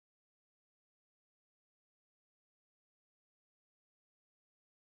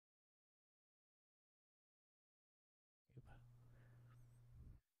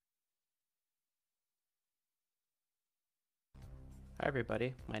Hi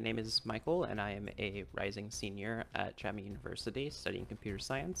everybody, my name is Michael and I am a rising senior at Chapman University studying computer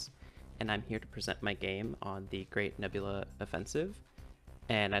science, and I'm here to present my game on the Great Nebula Offensive.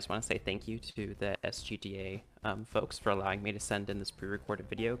 And I just want to say thank you to the SGDA folks for allowing me to send in this pre-recorded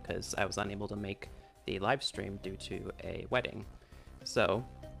video because I was unable to make the live stream due to a wedding. So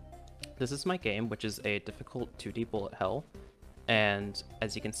this is my game, which is a difficult 2D bullet hell. And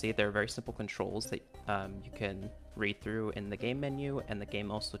as you can see, there are very simple controls that you can read through in the game menu, and the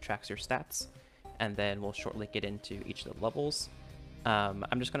game also tracks your stats. And then we'll shortly get into each of the levels. I'm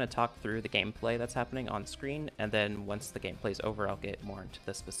just going to talk through the gameplay that's happening on screen, and then once the gameplay is over, I'll get more into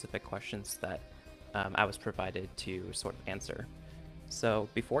the specific questions that I was provided to sort of answer. So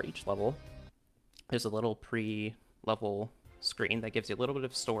before each level, there's a little pre-level screen that gives you a little bit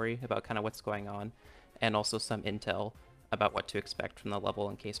of story about kind of what's going on, and also some intel about what to expect from the level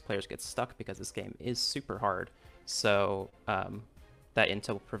in case players get stuck, because this game is super hard. So that intel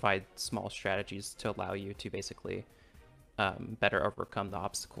will provide small strategies to allow you to basically better overcome the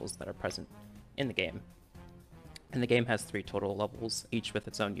obstacles that are present in the game. And the game has 3 total levels, each with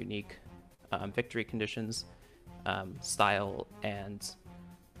its own unique victory conditions, style, and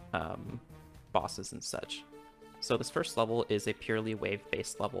bosses and such. So this first level is a purely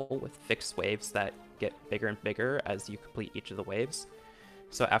wave-based level with fixed waves that get bigger and bigger as you complete each of the waves.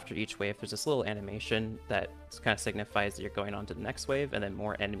 So after each wave, there's this little animation that kind of signifies that you're going on to the next wave, and then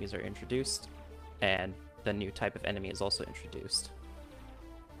more enemies are introduced, and the new type of enemy is also introduced.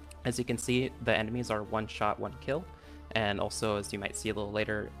 As you can see, the enemies are one shot, one kill, and also, as you might see a little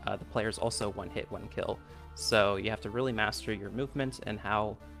later, the player's also one hit, one kill. So you have to really master your movement and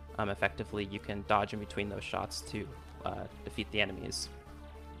how effectively you can dodge in between those shots to defeat the enemies.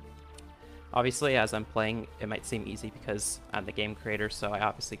 Obviously, as I'm playing, it might seem easy because I'm the game creator, so I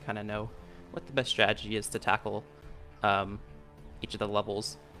obviously kind of know what the best strategy is to tackle each of the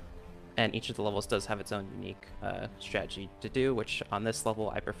levels. And each of the levels does have its own unique strategy to do, which on this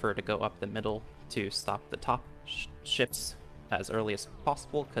level I prefer to go up the middle to stop the top ships as early as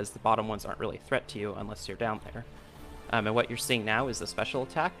possible, because the bottom ones aren't really a threat to you unless you're down there. And what you're seeing now is the special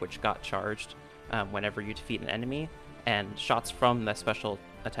attack, which got charged whenever you defeat an enemy, and shots from the special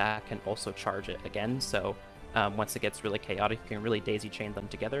attack can also charge it again. So once it gets really chaotic, you can really daisy chain them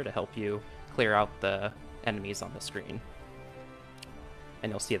together to help you clear out the enemies on the screen.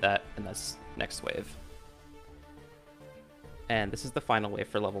 And you'll see that in this next wave. And this is the final wave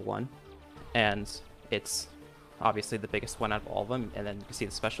for level 1, and it's obviously the biggest one out of all of them, and then you can see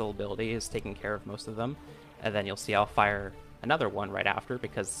the special ability is taking care of most of them. And then you'll see I'll fire another one right after,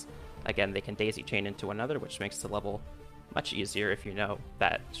 because again, they can daisy chain into another, which makes the level much easier if you know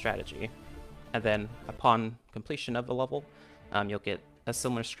that strategy. And then upon completion of the level, you'll get a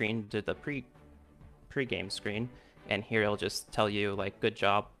similar screen to the pre-game screen, and here it'll just tell you, like, good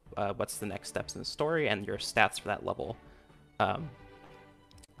job, what's the next steps in the story, and your stats for that level.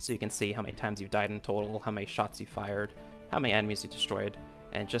 So you can see how many times you've died in total, how many shots you fired, how many enemies you destroyed,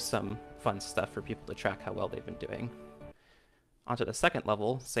 and just some fun stuff for people to track how well they've been doing. Onto the second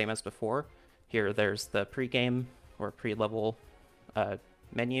level, same as before. Here there's the pre-game or pre-level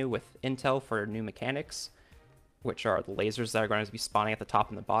menu with intel for new mechanics, which are the lasers that are going to be spawning at the top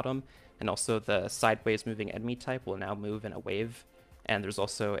and the bottom, and also the sideways moving enemy type will now move in a wave, and there's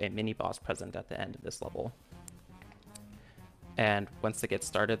also a mini-boss present at the end of this level. And once it gets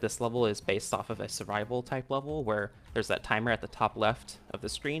started, this level is based off of a survival type level where there's that timer at the top left of the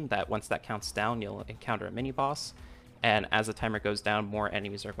screen that once that counts down, you'll encounter a mini-boss, and as the timer goes down, more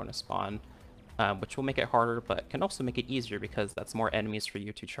enemies are going to spawn, which will make it harder, but can also make it easier because that's more enemies for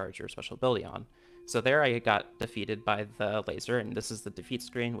you to charge your special ability on. So there I got defeated by the laser, and this is the defeat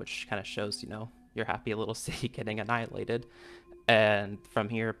screen, which kind of shows, you know, your happy little city getting annihilated. And from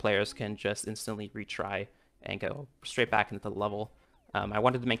here, players can just instantly retry and go straight back into the level. I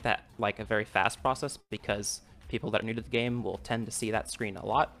wanted to make that like a very fast process because people that are new to the game will tend to see that screen a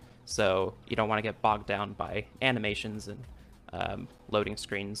lot, so you don't want to get bogged down by animations and loading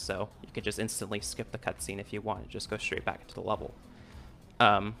screens, so you can just instantly skip the cutscene if you want and just go straight back into the level.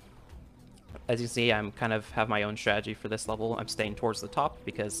 As you see, I'm kind of have my own strategy for this level. I'm staying towards the top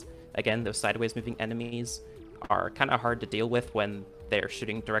because, again, those sideways moving enemies are kind of hard to deal with when they're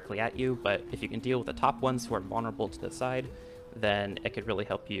shooting directly at you, but if you can deal with the top ones who are vulnerable to the side, then it could really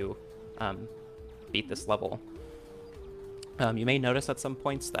help you beat this level. You may notice at some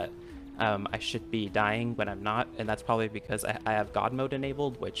points that I should be dying when I'm not, and that's probably because I have God mode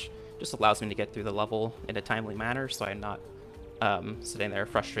enabled, which just allows me to get through the level in a timely manner, so I'm not sitting there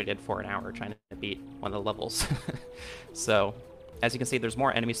frustrated for an hour trying to beat one of the levels. So as you can see, there's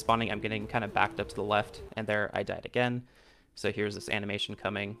more enemies spawning. I'm getting kind of backed up to the left, and there I died again. So here's this animation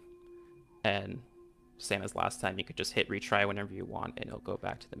coming, and same as last time, you could just hit retry whenever you want, and it'll go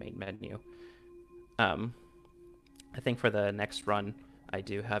back to the main menu. I think for the next run, I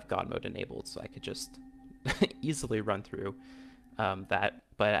do have God mode enabled, so I could just easily run through that.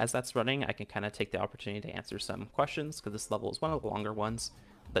 But as that's running, I can kind of take the opportunity to answer some questions, because this level is one of the longer ones.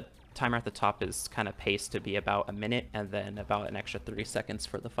 The timer at the top is kind of paced to be about a minute, and then about an extra 30 seconds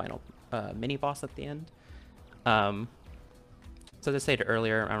for the final mini boss at the end. So as I stated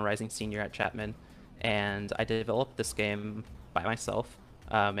earlier, I'm a rising senior at Chapman, and I developed this game by myself.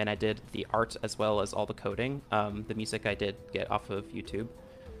 And I did the art as well as all the coding. The music I did get off of YouTube.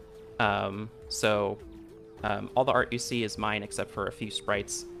 All the art you see is mine except for a few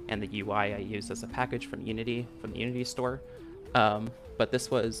sprites, and the UI I used as a package from Unity, from the Unity store. But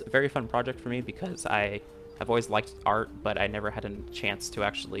this was a very fun project for me because I have always liked art, but I never had a chance to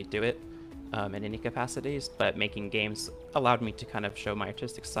actually do it in any capacities. But making games allowed me to kind of show my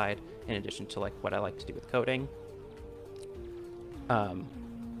artistic side in addition to like what I like to do with coding.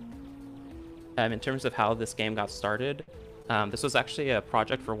 In terms of how this game got started, this was actually a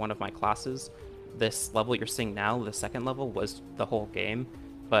project for one of my classes. This level you're seeing now, the second level, was the whole game,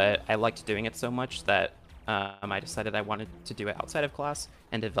 but I liked doing it so much that I decided I wanted to do it outside of class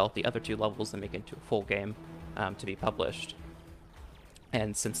and develop the other two levels and make it into a full game to be published.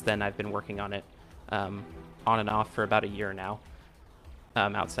 And since then, I've been working on it on and off for about a year now,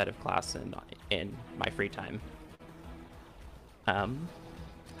 outside of class and in my free time.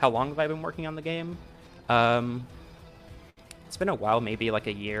 How long have I been working on the game? It's been a while, maybe like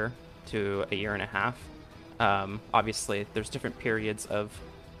a year to a year and a half. Obviously, there's different periods of,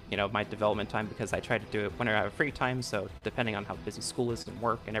 my development time because I try to do it whenever I have free time. So depending on how busy school is and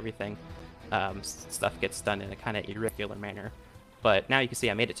work and everything, stuff gets done in a kind of irregular manner. But now you can see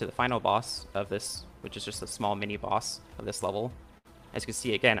I made it to the final boss of this, which is just a small mini boss of this level. As you can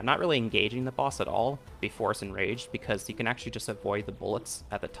see, again, I'm not really engaging the boss at all before it's enraged because you can actually just avoid the bullets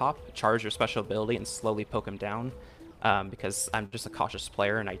at the top, charge your special ability, and slowly poke him down because I'm just a cautious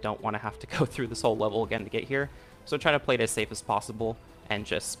player and I don't want to have to go through this whole level again to get here. So I try to play it as safe as possible and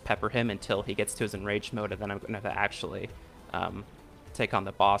just pepper him until he gets to his enraged mode, and then I'm going to actually take on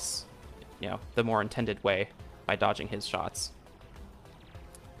the boss, the more intended way by dodging his shots.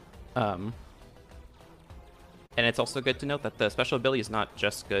 And it's also good to note that the special ability is not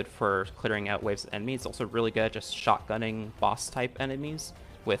just good for clearing out waves of enemies, it's also really good at just shotgunning boss type enemies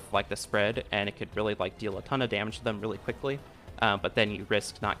with like the spread, and it could really like deal a ton of damage to them really quickly, but then you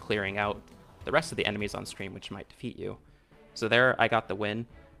risk not clearing out the rest of the enemies on screen, which might defeat you. So there I got the win.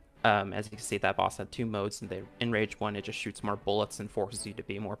 As you can see, that boss had two modes, and the enraged one, it just shoots more bullets and forces you to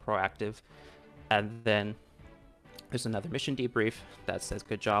be more proactive. And then there's another mission debrief that says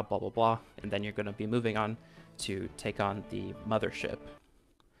good job, blah blah blah, and then you're going to be moving on to take on the mothership.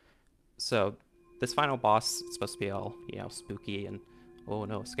 So this final boss is supposed to be all, spooky and, oh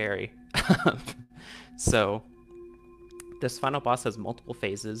no, scary. So this final boss has multiple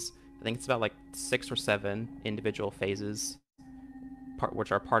phases. I think it's about like 6 or 7 individual phases,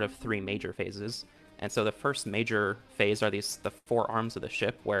 which are part of 3 major phases. And so the first major phase are the 4 arms of the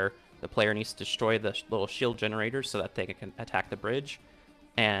ship, where the player needs to destroy the little shield generators so that they can attack the bridge.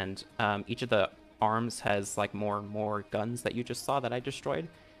 And each of the arms has like more and more guns that you just saw that I destroyed.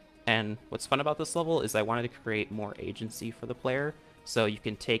 And what's fun about this level is I wanted to create more agency for the player, so you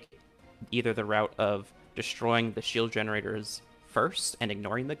can take either the route of destroying the shield generators first and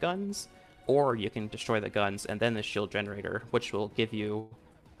ignoring the guns, or you can destroy the guns and then the shield generator, which will give you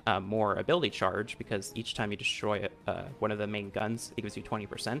more ability charge, because each time you destroy one of the main guns, it gives you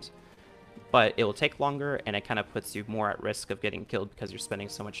 20%. But it will take longer, and it kind of puts you more at risk of getting killed because you're spending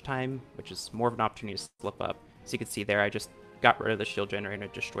so much time, which is more of an opportunity to slip up. So you can see there, I just got rid of the shield generator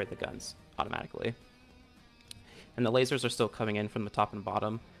and destroyed the guns automatically. And the lasers are still coming in from the top and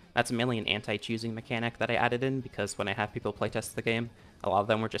bottom. That's mainly an anti-choosing mechanic that I added in, because when I have people playtest the game, a lot of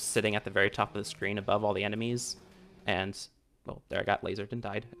them were just sitting at the very top of the screen above all the enemies. And, well, there I got lasered and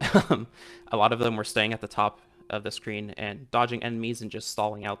died. A lot of them were staying at the top of the screen and dodging enemies and just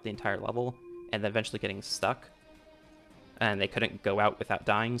stalling out the entire level, and then eventually getting stuck. And they couldn't go out without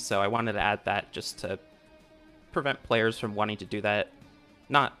dying, so I wanted to add that just to prevent players from wanting to do that.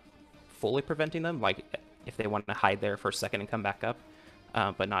 Not fully preventing them, like if they want to hide there for a second and come back up,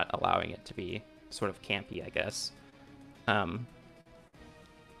 but not allowing it to be sort of campy, I guess.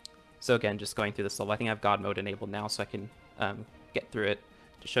 So again, just going through this level, I think I have God mode enabled now, so I can get through it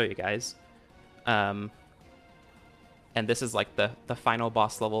to show you guys. And this is like the final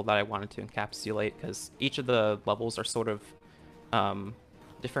boss level that I wanted to encapsulate, because each of the levels are sort of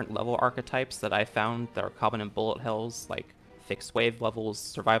different level archetypes that I found that are common in bullet hells, like fixed wave levels,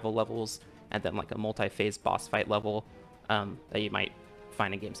 survival levels, and then like a multi-phase boss fight level that you might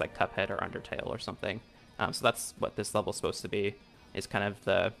find in games like Cuphead or Undertale or something. So that's what this level is supposed to be, is kind of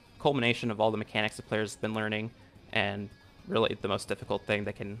the culmination of all the mechanics the players have been learning, and really the most difficult thing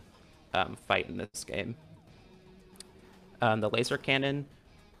they can fight in this game. The laser cannon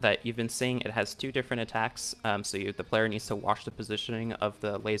that you've been seeing, it has two different attacks, so the player needs to watch the positioning of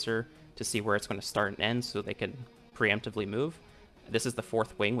the laser to see where it's going to start and end so they can preemptively move. This is the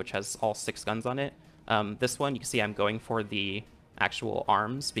fourth wing, which has all 6 guns on it. This one, you can see I'm going for the actual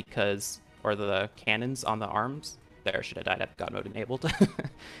arms or the cannons on the arms. There, I should have died at God mode enabled.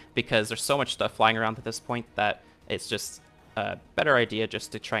 Because there's so much stuff flying around at this point that it's just a better idea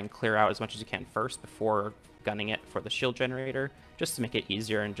just to try and clear out as much as you can first before gunning it for the shield generator, just to make it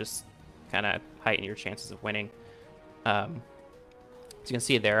easier and just kind of heighten your chances of winning. As you can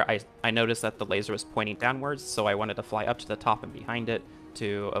see there, I noticed that the laser was pointing downwards, so I wanted to fly up to the top and behind it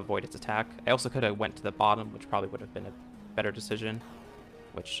to avoid its attack. I also could have went to the bottom, which probably would have been a better decision,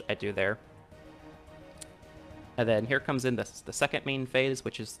 which I do there. And then here comes in the second main phase,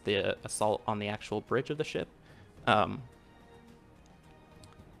 which is the assault on the actual bridge of the ship.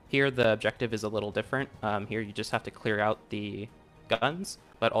 Here the objective is a little different. Here you just have to clear out the guns,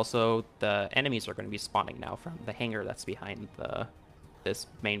 but also the enemies are going to be spawning now from the hangar that's behind this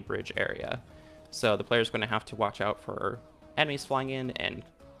main bridge area. So the player's going to have to watch out for enemies flying in and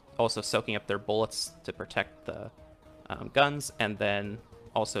also soaking up their bullets to protect the guns, and then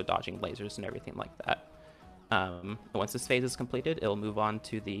also dodging lasers and everything like that. Once this phase is completed, it'll move on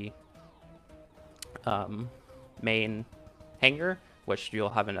to the main hangar, which you'll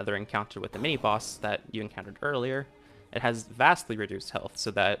have another encounter with the mini-boss that you encountered earlier. It has vastly reduced health,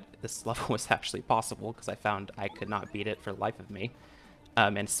 so that this level was actually possible, because I found I could not beat it for the life of me.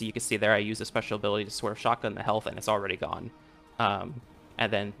 And so you can see there I use a special ability to sort of shotgun the health, and it's already gone. And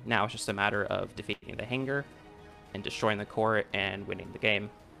then now it's just a matter of defeating the hangar and destroying the core and winning the game.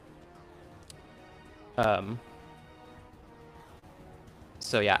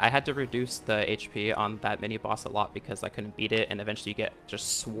 So yeah, I had to reduce the HP on that mini-boss a lot because I couldn't beat it, and eventually you get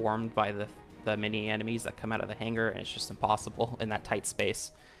just swarmed by the mini enemies that come out of the hangar, and it's just impossible in that tight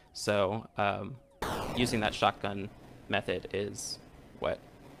space. So using that shotgun method is what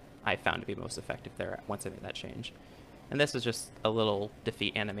I found to be most effective there once I made that change. And this is just a little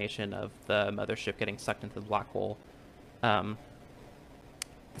defeat animation of the mothership getting sucked into the black hole.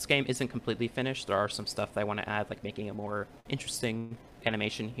 This game isn't completely finished. There are some stuff that I want to add, like making a more interesting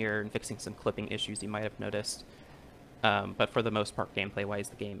animation here and fixing some clipping issues you might have noticed. But for the most part, gameplay-wise,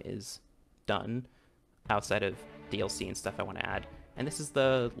 the game is done, outside of DLC and stuff I want to add. And this is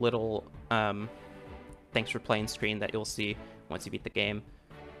the little thanks for playing screen that you'll see once you beat the game.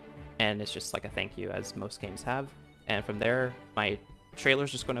 And it's just like a thank you, as most games have. And from there, my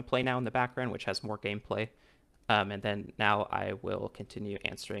trailer's just going to play now in the background, which has more gameplay. And then now I will continue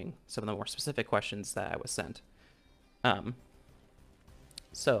answering some of the more specific questions that I was sent. Do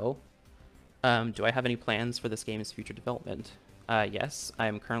I have any plans for this game's future development? Yes, I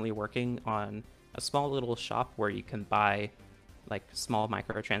am currently working on a small little shop where you can buy like small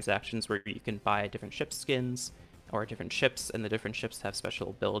microtransactions where you can buy different ship skins or different ships, and the different ships have special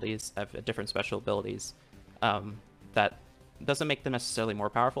abilities, different special abilities. That doesn't make them necessarily more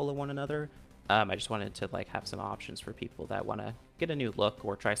powerful than one another. I just wanted to like have some options for people that want to get a new look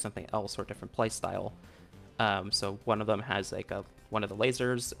or try something else or different playstyle. So one of them has like one of the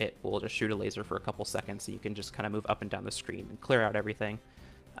lasers. It will just shoot a laser for a couple seconds, so you can just kind of move up and down the screen and clear out everything.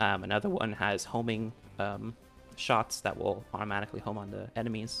 Another one has homing shots that will automatically home on the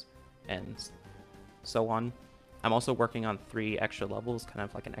enemies, and so on. I'm also working on 3 extra levels, kind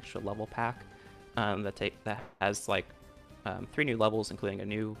of like an extra level pack that has like 3 new levels, including a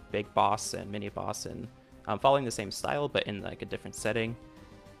new big boss and mini boss, and following the same style but in like a different setting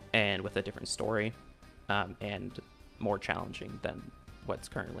and with a different story, and more challenging than what's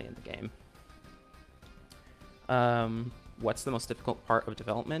currently in the game. What's the most difficult part of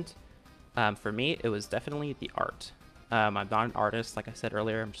development? For me, it was definitely the art. I'm not an artist, like I said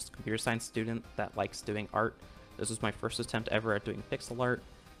earlier. I'm just a computer science student that likes doing art. This was my first attempt ever at doing pixel art.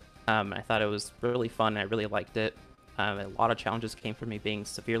 I thought it was really fun. I really liked it. A lot of challenges came from me being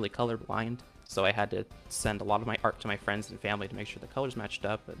severely colorblind, so I had to send a lot of my art to my friends and family to make sure the colors matched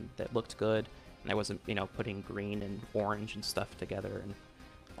up and that looked good, and I wasn't, putting green and orange and stuff together and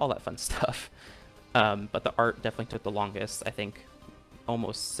all that fun stuff. But the art definitely took the longest. I think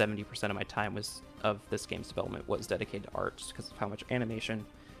almost 70% of my time of this game's development was dedicated to art, just because of how much animation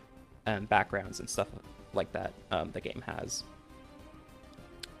and backgrounds and stuff like that the game has.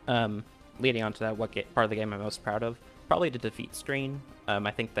 Leading on to that, what part of the game I'm most proud of? probably the defeat screen.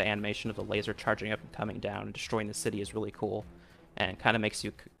 I think the animation of the laser charging up and coming down and destroying the city is really cool, and kind of makes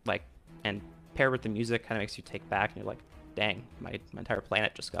you like, and paired with the music, kind of makes you take back, and you're like, dang, my entire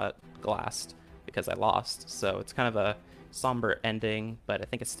planet just got glassed because I lost. So it's kind of a somber ending, but I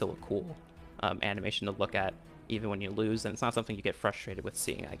think it's still a cool animation to look at, even when you lose, and it's not something you get frustrated with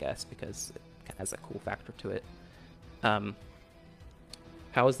seeing, I guess, because it kind of has a cool factor to it. How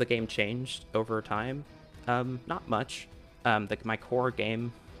has the game changed over time? Not much. My core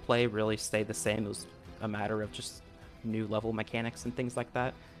gameplay really stayed the same. It was a matter of just new level mechanics and things like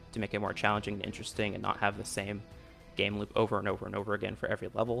that to make it more challenging and interesting and not have the same game loop over and over and over again for every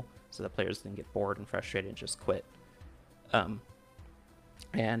level, so that players didn't get bored and frustrated and just quit.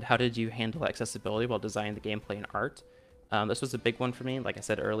 And how did you handle accessibility while designing the gameplay and art? This was a big one for me. Like I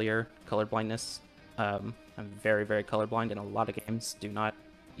said earlier, color blindness. I'm very, very colorblind, and a lot of games do not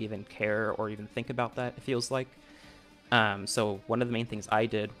even care or even think about that, it feels like. So one of the main things I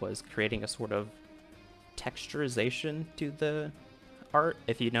did was creating a sort of texturization to the art.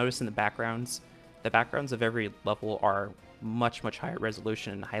 If you notice in the backgrounds of every level are much, much higher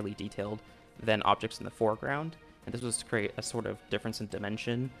resolution and highly detailed than objects in the foreground. And this was to create a sort of difference in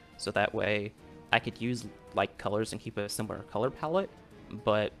dimension, so that way I could use like colors and keep a similar color palette,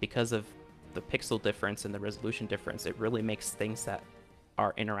 but because of the pixel difference and the resolution difference, it really makes things that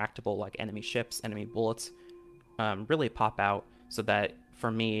are interactable, like enemy ships, enemy bullets, really pop out, so that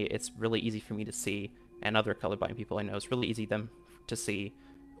for me, it's really easy for me to see, and other colorblind people I know, it's really easy to see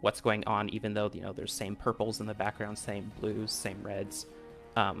what's going on, even though, you know, there's same purples in the background, same blues, same reds.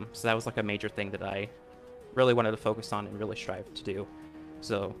 So that was like a major thing that I really wanted to focus on and really strive to do.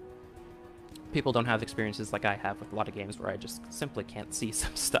 So people don't have experiences like I have with a lot of games where I just simply can't see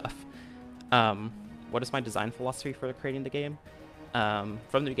some stuff. What is my design philosophy for creating the game?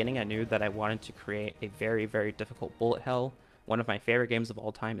 From the beginning, I knew that I wanted to create a very, very difficult bullet hell. One of my favorite games of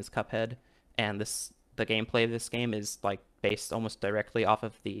all time is Cuphead, and the gameplay of this game is like based almost directly off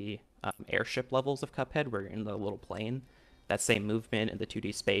of the airship levels of Cuphead, where you're in the little plane. That same movement in the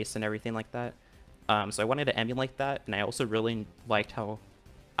 2D space and everything like that. So I wanted to emulate that, and I also really liked how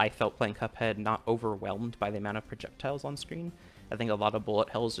I felt playing Cuphead, not overwhelmed by the amount of projectiles on screen. I think a lot of bullet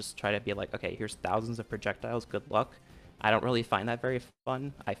hells just try to be like, okay, here's thousands of projectiles, good luck. I don't really find that very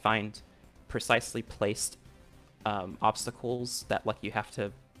fun. I find precisely placed obstacles that like you have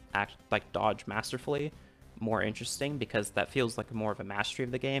to act like dodge masterfully more interesting, because that feels like more of a mastery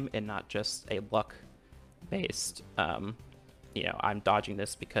of the game and not just a luck based you know, I'm dodging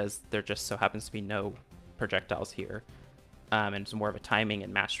this because there just so happens to be no projectiles here. And it's more of a timing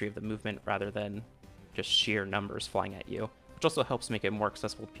and mastery of the movement rather than just sheer numbers flying at you, which also helps make it more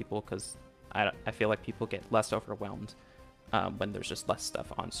accessible to people, because I feel like people get less overwhelmed when there's just less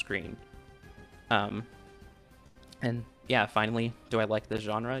stuff on screen. And yeah, finally, do I like this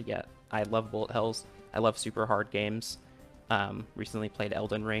genre? Yeah, I love bullet hells. I love super hard games. Recently played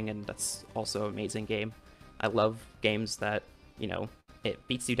Elden Ring, and that's also an amazing game. I love games that, you know, it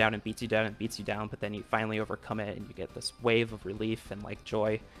beats you down and beats you down and beats you down, but then you finally overcome it and you get this wave of relief and like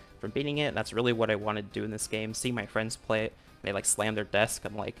joy from beating it. And that's really what I wanted to do in this game. See my friends play it, they like slam their desk.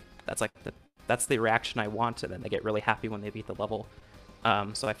 I'm like, that's the reaction I want, and then they get really happy when they beat the level.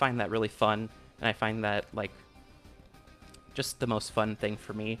 So I find that really fun, and I find that like just the most fun thing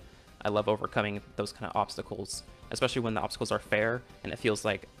for me. I love overcoming those kind of obstacles, especially when the obstacles are fair and it feels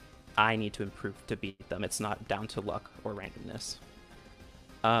like I need to improve to beat them. It's not down to luck or randomness.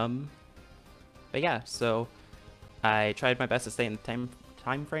 But yeah, so I tried my best to stay in the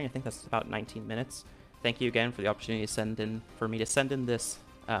time frame. I think that's about 19 minutes. Thank you again for the opportunity for me to send in this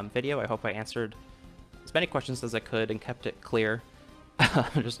video. I hope I answered as many questions as I could and kept it clear.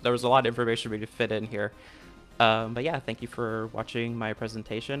 There was a lot of information for me to fit in here. But yeah, thank you for watching my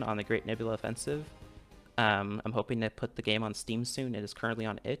presentation on the Great Nebula Offensive. I'm hoping to put the game on Steam soon. It is currently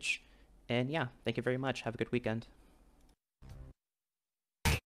on itch. And yeah, thank you very much. Have a good weekend.